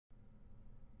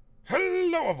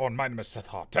Hello everyone, my name is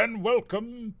Seth, and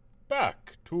welcome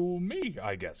back to me,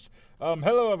 I guess.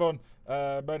 Hello everyone,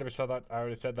 my name is Seth, I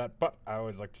already said that, but I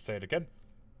always like to say it again.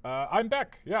 I'm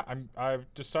back, yeah,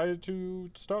 I've decided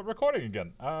to start recording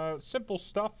again. Simple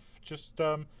stuff, just,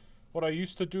 what I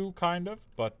used to do, kind of,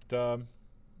 but,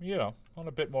 you know, on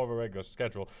a bit more of a regular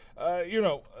schedule.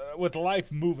 With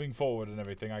life moving forward and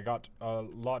everything, I got a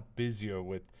lot busier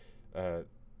with,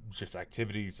 just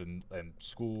activities and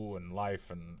school and life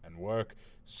and work,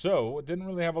 so I didn't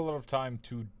really have a lot of time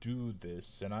to do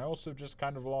this, and I also just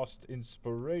kind of lost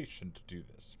inspiration to do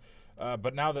this.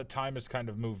 But now that time has kind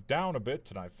of moved down a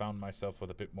bit and I found myself with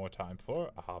a bit more time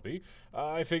for a hobby,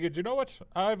 I figured, you know what,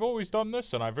 I've always done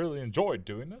this and I've really enjoyed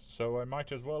doing this, so I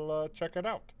might as well check it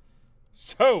out.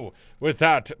 So, with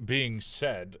that being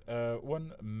said,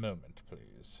 one moment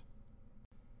please.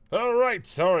 Alright,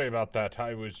 sorry about that.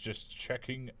 I was just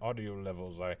checking audio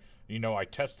levels. I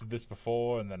tested this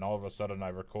before, and then all of a sudden I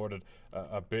recorded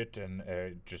a bit, and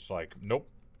just like, nope,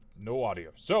 no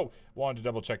audio. So, wanted to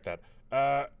double check that.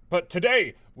 But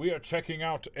today, we are checking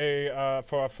out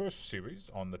for our first series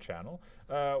on the channel.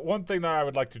 One thing that I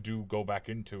would like to go back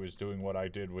into is doing what I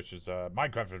did, which is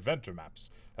Minecraft adventure maps.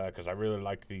 Because I really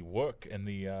like the work and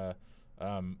the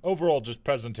overall just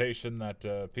presentation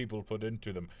that people put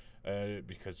into them.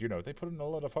 Because, you know, they put in a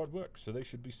lot of hard work, so they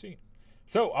should be seen.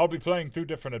 So, I'll be playing through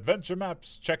different adventure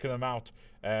maps, checking them out,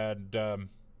 and,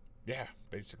 yeah,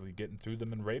 basically getting through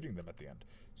them and rating them at the end.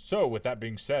 So, with that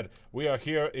being said, we are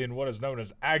here in what is known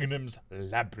as Aghanim's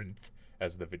Labrinth,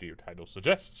 as the video title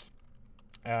suggests.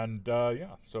 And,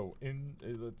 yeah, so,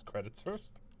 let's credits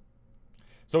first.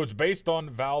 So, it's based on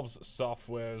Valve's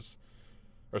softwares,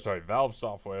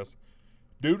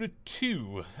 Dota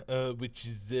 2, which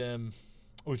is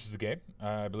a game.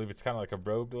 I believe it's kind of like a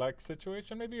roguelike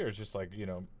situation, maybe, or it's just like, you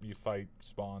know, you fight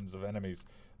spawns of enemies.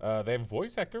 They have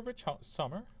voice actor Rich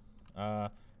Summer,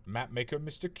 map maker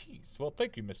Mr. Keys. Well,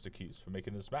 thank you, Mr. Keys, for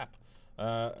making this map.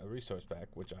 A resource pack,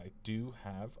 which I do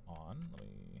have on.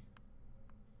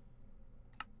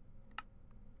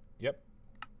 Yep,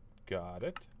 got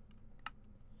it.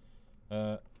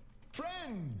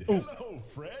 Friend, hello,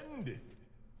 friend.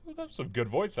 Well, that's some good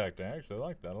voice acting. I actually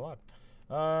like that a lot.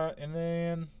 And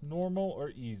then normal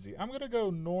or easy. I'm gonna go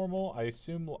normal. I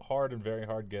assume hard and very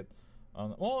hard get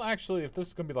on. Well, actually, if this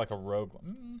is gonna be like a rogue,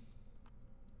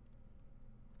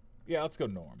 yeah, let's go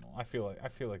normal. I feel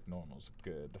like normal's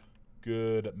good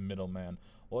middleman.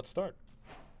 Well, let's start.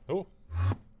 Oh,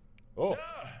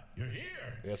 You're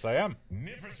here. Yes, I am.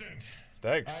 Magnificent.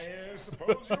 Thanks. I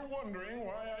suppose you're wondering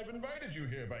why I've invited you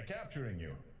here by capturing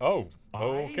you. Oh,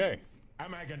 okay.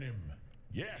 I'm Aghanim.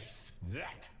 Yes,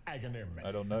 that Aghanim.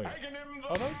 I don't know. Aghanim the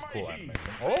Oh, that's cool mighty.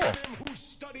 animation. Oh. Aghanim who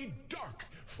studied dark,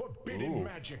 forbidden Ooh.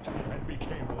 magic and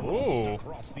became Ooh. lost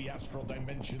across the astral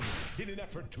dimensions in an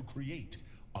effort to create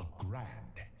a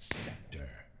grand scepter.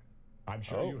 I'm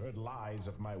sure you heard lies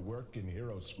of my work in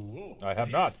hero school. I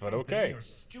have not, but okay. Your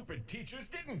stupid teachers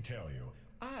didn't tell you.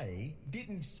 I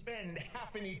didn't spend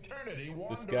half an eternity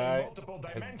wandering guy multiple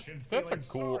dimensions. That's a feeling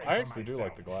cool. sorry I for actually do myself.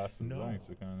 like the glasses. No. Nice,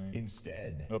 kind of neat.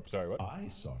 Instead, Oh, sorry. What? I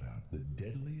sought out the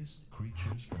deadliest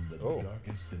creatures from the Oh.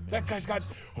 darkest dimensions. That guy's got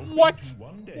hoping what? to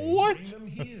one day What? bring them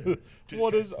here to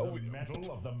What test is? the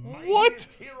metal of the What?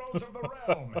 mightiest heroes of the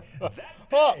realm. That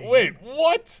Oh, day wait,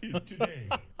 what? is today.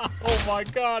 Oh my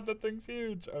god, that thing's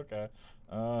huge. Okay.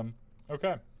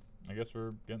 Okay. I guess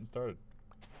we're getting started.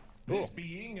 This Cool.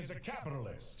 being is a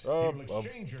capitalist. Oh, He'll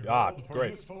exchange your ah, gold for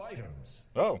great. useful items.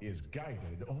 Oh. He is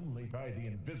guided only by the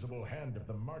invisible hand of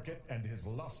the market and his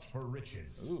lust for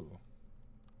riches. Ooh.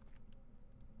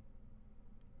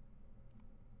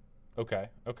 Okay.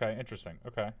 Okay. Interesting.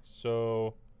 Okay.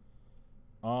 So,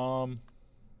 I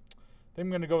think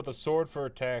I'm gonna go with the sword for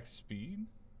attack speed.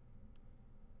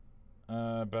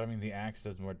 But I mean the axe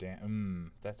does more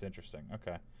damage. That's interesting.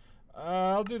 Okay.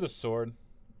 I'll do the sword.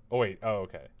 Oh wait. Oh,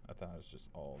 okay. I thought it was just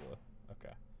all the.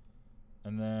 Okay.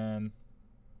 And then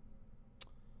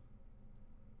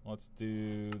let's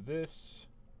do this,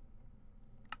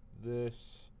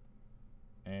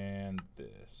 and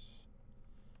this.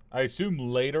 I assume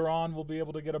later on we'll be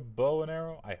able to get a bow and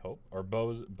arrow. I hope, or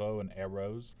bow and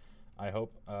arrows. I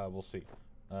hope. We'll see.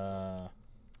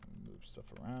 Move stuff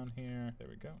around here. There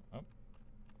we go. Oh.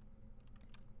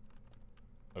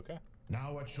 Okay.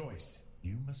 Now a choice.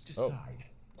 You must decide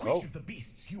which of the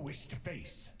beasts you wish to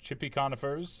face. Chippy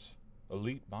conifers,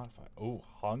 elite modify. Oh,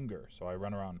 hunger. So I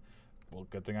run around. Well,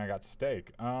 good thing I got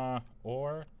steak.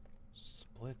 Or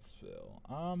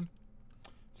Splitsville.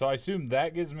 So I assume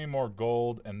that gives me more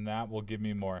gold, and that will give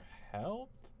me more health.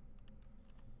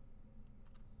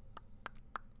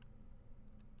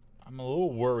 I'm a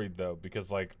little worried though, because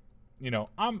like you know,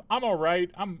 I'm all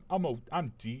right. I'm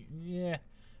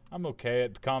okay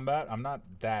at combat. I'm not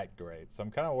that great, so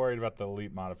I'm kind of worried about the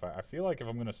elite modifier. I feel like if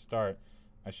I'm gonna start,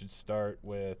 I should start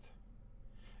with,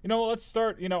 you know, let's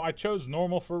start. You know, I chose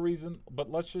normal for a reason,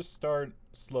 but let's just start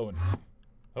slow and.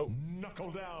 Oh.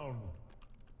 Knuckle down.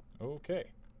 Okay.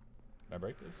 Can I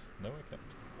break this? No, I can't.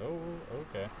 Oh,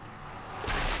 okay.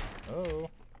 Oh.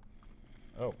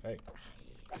 Oh, hey.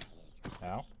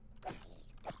 Ow.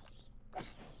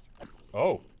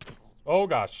 Oh. Oh,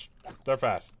 gosh. They're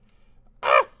fast.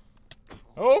 Ah!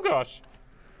 Oh, gosh.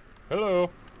 Hello.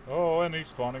 Oh, and he's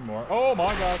spawning more. Oh,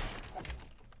 my gosh.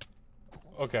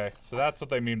 Okay, so that's what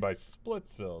they mean by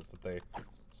splitsvilles, that they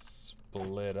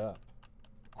split up.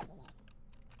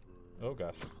 Oh,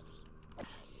 gosh.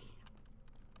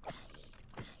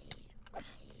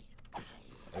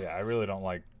 Yeah, I really don't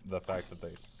like the fact that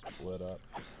they split up.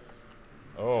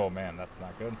 Oh, man, that's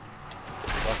not good.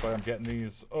 Luckily, I'm getting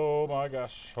these. Oh, my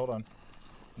gosh. Hold on.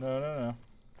 No, no, no.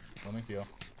 Let me heal.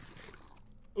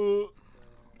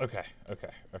 Okay,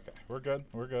 okay, okay. We're good.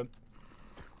 We're good.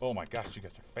 Oh, my gosh, you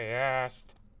guys are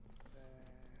fast.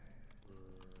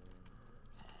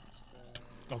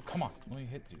 Oh, come on. Let me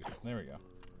hit you. There we go.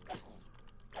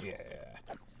 Yeah.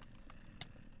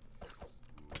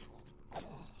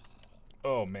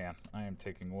 Oh, man. I am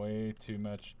taking way too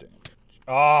much damage.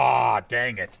 Ah, oh,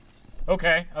 dang it.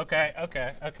 Okay, okay,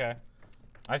 okay, okay.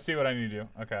 I see what I need to do.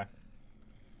 Okay.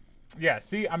 Yeah,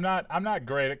 see, I'm not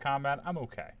great at combat. I'm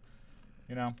okay.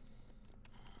 You know?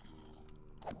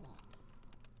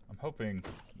 I'm hoping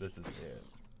this is it.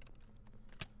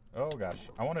 Oh, gosh.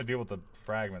 I want to deal with the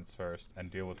fragments first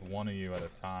and deal with one of you at a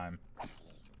time.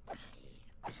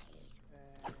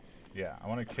 Yeah, I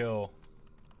want to kill...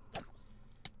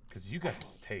 Because you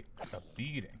guys take a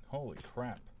beating. Holy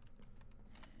crap.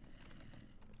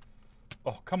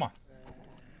 Oh, come on.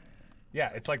 Yeah,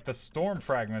 it's like the storm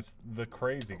fragments, the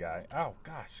crazy guy. Oh,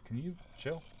 gosh. Can you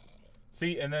chill?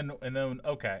 See, and then,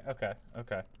 okay.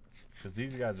 Because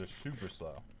these guys are super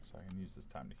slow. So I can use this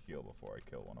time to heal before I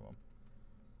kill one of them.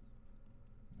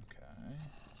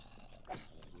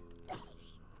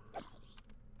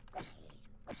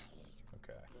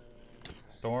 Okay.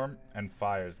 Storm and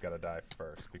Fire's gotta die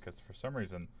first, because for some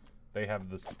reason, they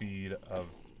have the speed of,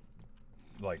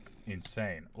 like,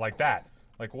 insane. Like that.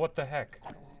 Like, what the heck?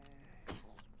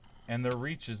 And their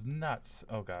reach is nuts.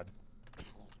 Oh, God.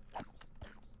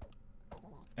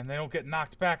 And they don't get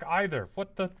knocked back either.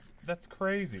 What the? That's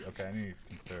crazy. Okay, I need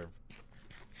to conserve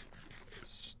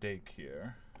steak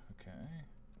here. Okay.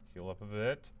 Heal up a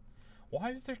bit. Why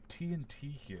is there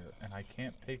TNT here and I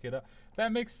can't pick it up?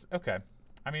 That makes... Okay.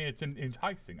 I mean, it's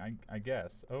enticing, I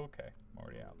guess. Okay. I'm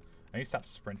already out. I need to stop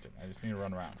sprinting. I just need to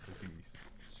run around because he's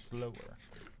slower.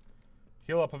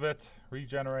 Heal up a bit.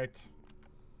 Regenerate.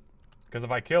 Because if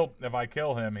I kill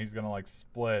him, he's gonna like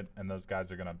split, and those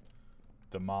guys are gonna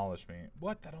demolish me.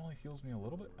 What? That only heals me a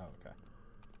little bit? Oh, okay.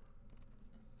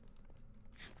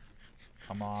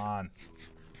 Come on.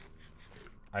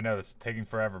 I know this is taking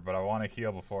forever, but I want to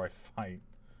heal before I fight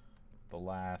the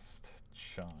last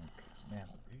chunk. Man,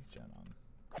 the regen on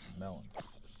melons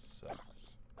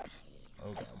sucks.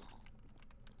 Oh, God.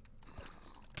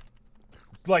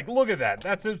 Like, look at that.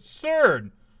 That's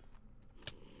absurd.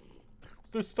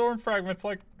 The storm fragment's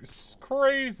like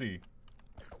crazy.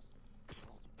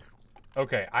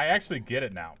 Okay, I actually get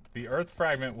it now. The earth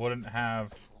fragment wouldn't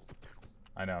have...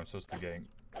 I know, I'm supposed to get...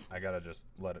 I gotta just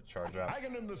let it charge up.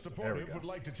 Aghanim the supportive would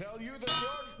like to tell you that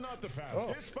you're not the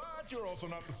fastest, but you're also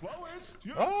not the slowest.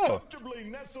 You're comfortably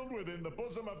nestled within the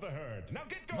bosom of the herd. Now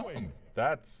get going. No,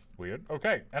 that's weird.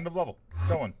 Okay, end of level.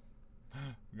 Going.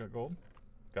 We got gold.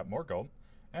 Got more gold.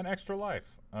 And extra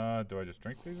life. Do I just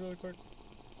drink these really quick?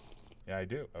 Yeah, I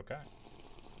do. Okay.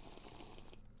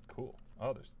 Cool.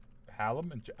 Oh, there's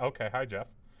Hallam and okay, hi, Jeff.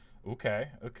 Okay,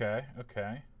 okay,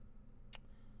 okay.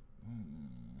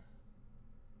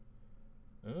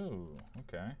 Ooh,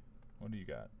 okay. What do you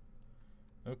got?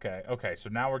 Okay, okay, so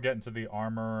now we're getting to the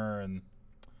armor and...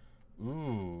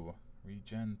 Ooh,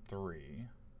 regen 3.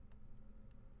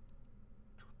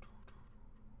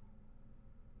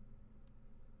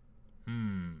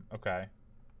 Okay.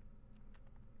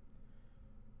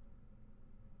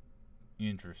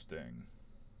 Interesting.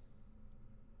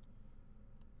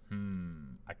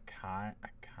 I kind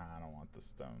of want the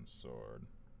stone sword.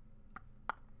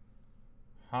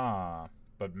 Huh.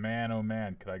 But man, oh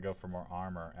man, could I go for more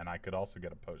armor, and I could also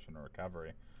get a potion of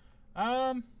recovery.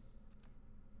 Let's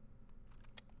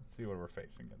see what we're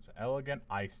facing against. Elegant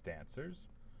Ice Dancers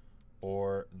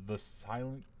or the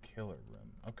Silent Killer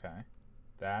Room. Okay.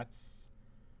 That's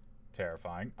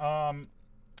terrifying.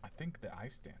 I think the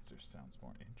Ice Dancer sounds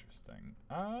more interesting.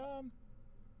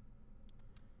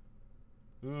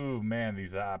 Ooh, man,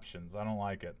 these options. I don't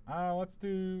like it. Let's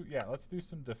do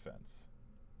some defense.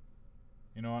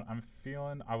 You know what?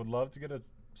 I would love to get a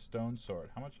stone sword.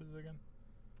 How much is it again?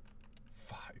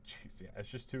 5. Jeez, yeah, it's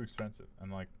just too expensive.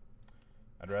 And like,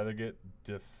 I'd rather get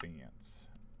defense.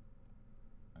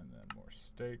 And then more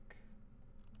steak.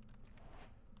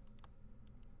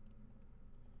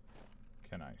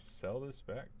 Can I sell this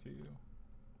back to you?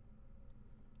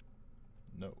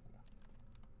 No.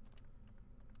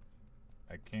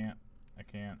 I can't.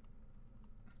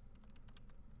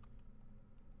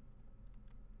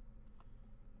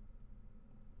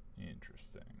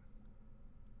 Interesting.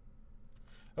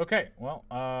 Okay, well,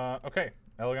 okay.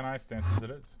 Elegant Ice Dances it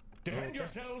is. Defend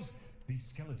yourselves! These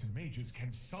skeleton mages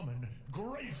can summon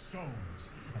gravestones.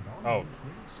 And Oh. on those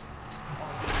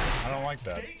gravestones I don't like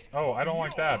that. Oh, I don't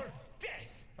like that.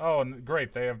 Oh,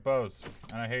 great, they have bows.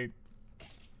 And I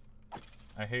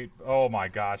hate, oh my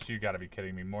gosh, you gotta be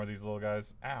kidding me. More of these little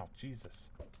guys. Ow, Jesus.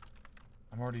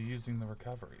 I'm already using the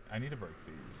recovery. I need to break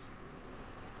these.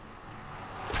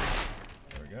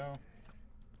 There we go.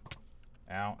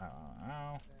 Ow, ow, ow,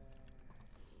 ow.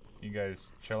 You guys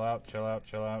chill out, chill out,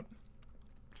 chill out.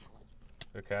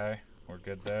 Okay, we're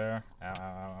good there. Ow, ow,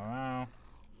 ow, ow, ow.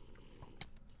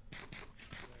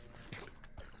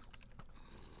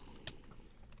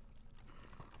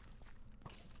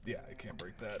 Yeah, I can't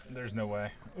break that. There's no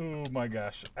way. Oh my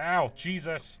gosh. Ow,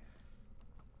 Jesus.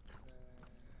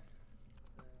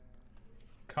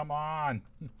 Come on.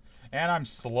 And I'm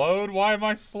slowed? Why am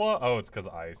I slow? Oh, it's because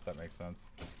of ice. That makes sense.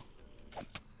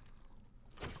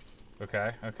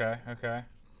 Okay, okay, okay.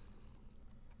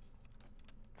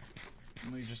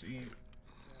 Let me just eat.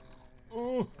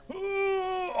 Ooh,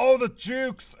 ooh, oh, the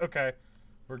jukes. Okay,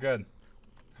 we're good.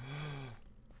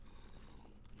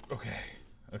 Okay,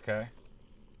 okay.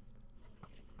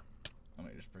 Let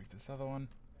me just break this other one.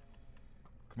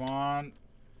 Come on.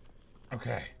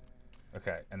 Okay.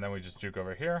 Okay, and then we just juke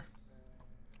over here.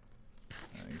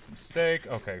 I need some steak.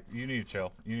 Okay, you need to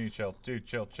chill. You need to chill. Dude,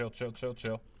 chill, chill, chill, chill,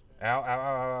 chill. Ow, ow, ow,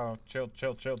 ow, ow. Chill,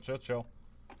 chill, chill, chill, chill.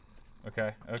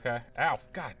 Okay, okay. Ow,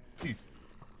 God, dude.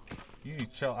 You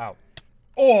need to chill out.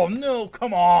 Oh, no,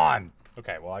 come on.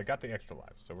 Okay, well, I got the extra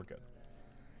lives, so we're good.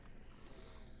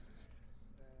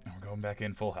 And we're going back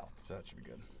in full health, so that should be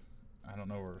good. I don't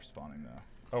know where we're spawning, though.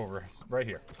 Oh, we're right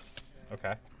here.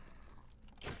 Okay.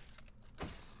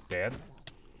 Dead.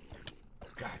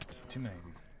 God, too many of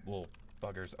these little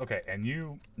buggers. Okay, and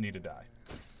you need to die.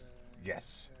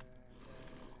 Yes.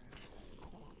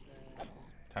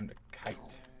 Time to kite.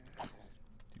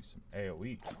 Do some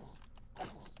AoE.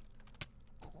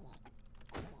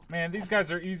 Man, these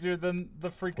guys are easier than the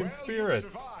freaking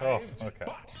spirits. Oh, okay.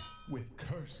 But with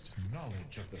cursed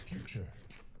knowledge of the future,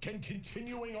 can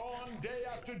continuing on day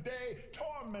after day,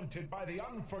 tormented by the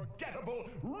unforgettable,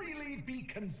 really be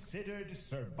considered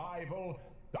survival?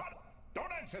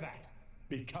 Don't answer that,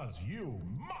 because you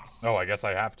must. Oh, I guess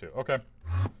I have to. Okay.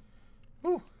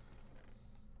 Whew.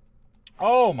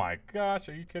 Oh my gosh,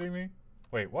 are you kidding me?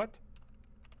 Wait, what?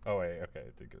 Oh wait, okay.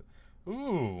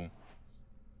 Ooh.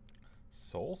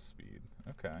 Soul speed.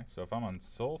 Okay, so if I'm on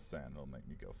soul sand, it'll make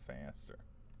me go faster.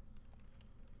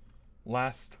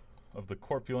 Last of the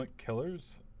corpulent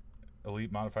killers.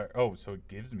 Elite modifier. Oh, so it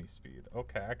gives me speed.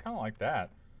 Okay, I kind of like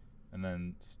that. And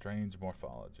then strange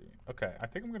morphology. Okay, I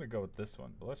think I'm going to go with this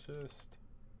one. But let's just...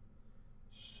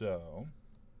 So...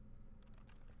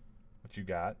 What you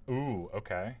got? Ooh,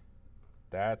 okay.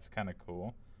 That's kind of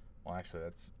cool. Well, actually,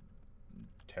 that's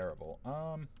terrible.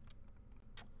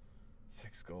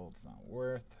 6 gold's not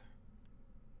worth.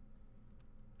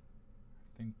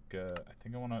 I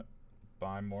think I want to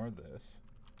buy more of this.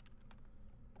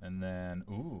 And then,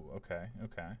 ooh, okay,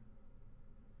 okay.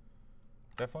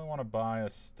 Definitely want to buy a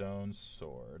stone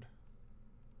sword.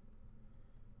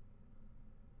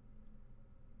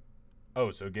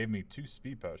 Oh, so it gave me 2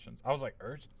 speed potions. I was like,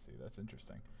 urgency, that's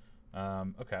interesting.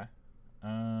 Okay.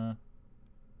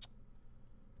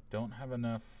 Don't have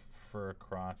enough for a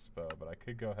crossbow, but I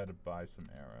could go ahead and buy some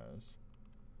arrows.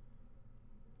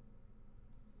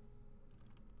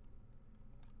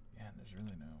 Yeah, there's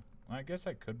really no... Well, I guess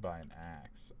I could buy an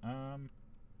axe.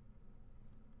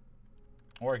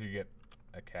 Or I could get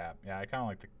a cap. Yeah, I kind of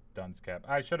like the dunce cap.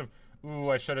 I should have... Ooh,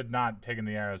 I should have not taken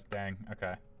the arrows. Dang.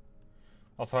 Okay.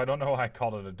 Also, I don't know why I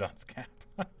called it a dunce cap.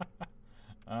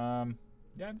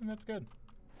 Yeah, I think that's good.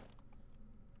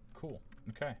 Cool.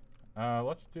 Okay.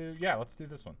 Let's do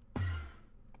this one.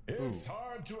 It's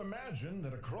hard to imagine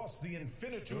that across the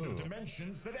infinitude of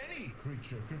dimensions that any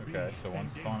creature could be. Okay, so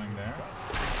one's spawning there.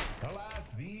 But,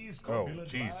 alas, these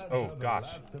corpulent lads are the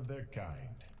last of their kind.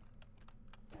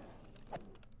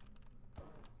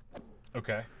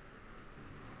 Okay.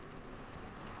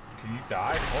 Can you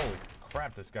die? Holy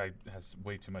crap, this guy has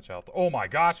way too much health. Oh my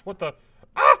gosh, what the...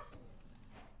 Ah!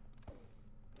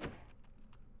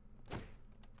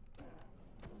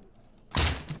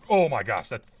 Oh my gosh,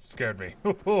 that scared me.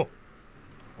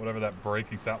 Whatever that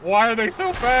breaking sound. Why are they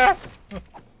so fast?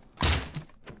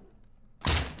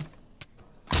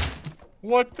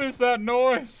 What is that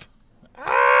noise?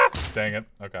 Ah! Dang it.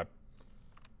 Okay.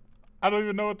 I don't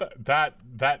even know what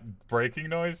that breaking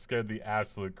noise scared the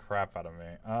absolute crap out of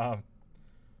me.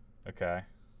 Okay.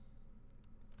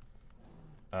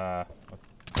 Let's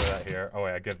put that here. Oh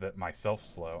wait, I give that myself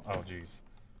slow. Oh jeez.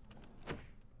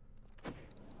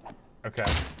 Okay.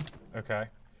 Okay.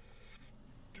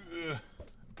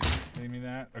 Give me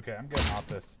that. Okay, I'm getting off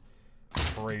this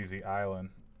crazy island.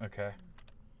 Okay.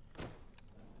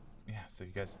 Yeah, so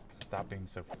you guys can stop being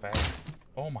so fast.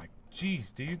 Oh my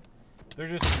jeez, dude. They're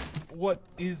just... What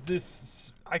is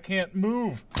this? I can't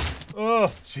move. Oh,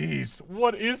 jeez.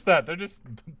 What is that? They're just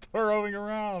throwing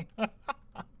around.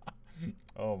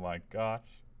 Oh my gosh.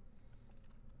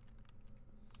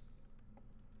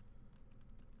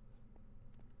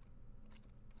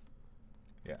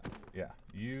 Yeah, yeah.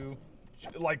 You...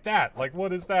 Like that. Like,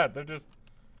 what is that? They're just...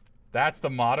 That's the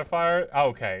modifier?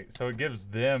 Okay, so it gives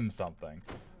them something.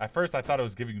 At first, I thought it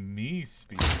was giving me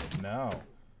speed, but no.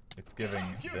 It's giving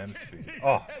them speed.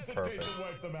 Oh, perfect. To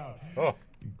wipe them out. Oh.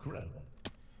 Incredible.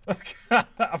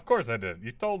 Of course I did.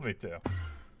 You told me to.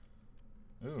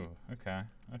 Ooh, okay,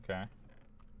 okay.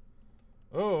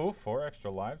 Oh, 4 extra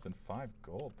lives and 5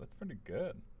 gold. That's pretty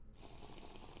good.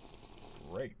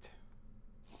 Great.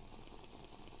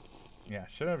 Yeah,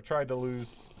 should have tried to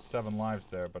lose 7 lives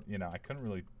there, but, you know, I couldn't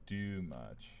really do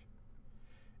much.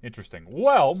 Interesting.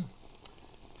 Well,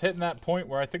 it's hitting that point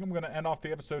where I think I'm going to end off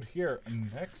the episode here.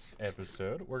 Next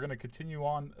episode, we're going to continue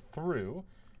on through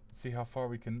and see how far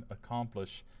we can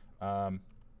accomplish.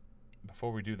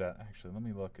 Before we do that, actually, let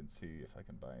me look and see if I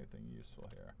can buy anything useful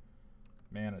here.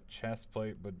 Man, a chest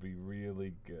plate would be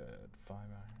really good. 5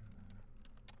 iron.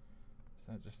 Is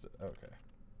that just... Okay.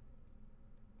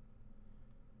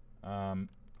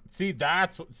 See,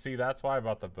 that's why I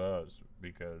bought the bows,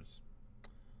 because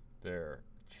they're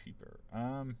cheaper.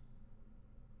 Yeah,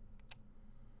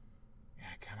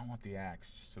 I kind of want the axe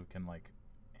just so we can like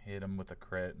hit him with a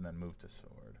crit and then move to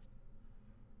sword.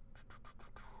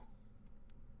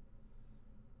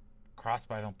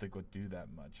 Crossbow I don't think would do that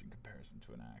much in comparison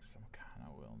to an axe. So I'm kind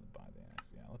of willing to buy the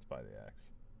axe. Yeah, let's buy the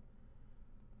axe.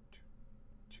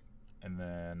 And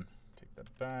then take that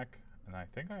back. And I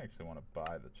think I actually want to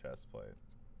buy the chest plate.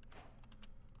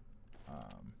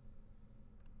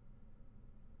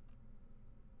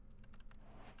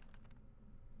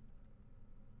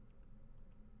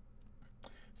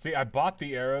 See, I bought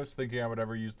the arrows thinking I would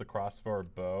ever use the crossbow or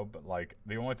bow, but like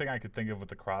the only thing I could think of with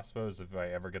the crossbow is if I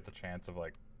ever get the chance of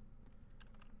like,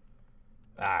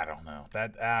 I don't know,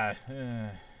 that yeah,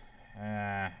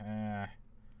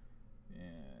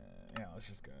 let's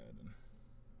just go ahead and,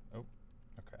 oh,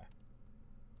 okay.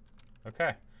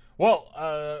 Okay.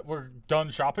 Well, we're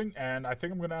done shopping, and I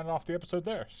think I'm going to end off the episode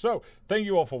there. So, thank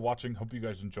you all for watching. Hope you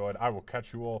guys enjoyed. I will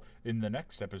catch you all in the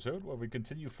next episode, where we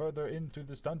continue further in through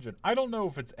this dungeon. I don't know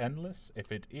if it's endless.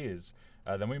 If it is,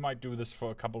 then we might do this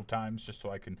for a couple of times, just so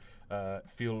I can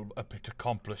feel a bit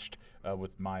accomplished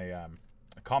with my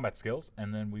combat skills,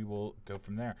 and then we will go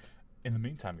from there. In the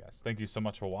meantime, guys, thank you so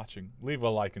much for watching. Leave a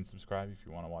like and subscribe if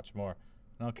you want to watch more,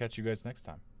 and I'll catch you guys next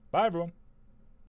time. Bye, everyone.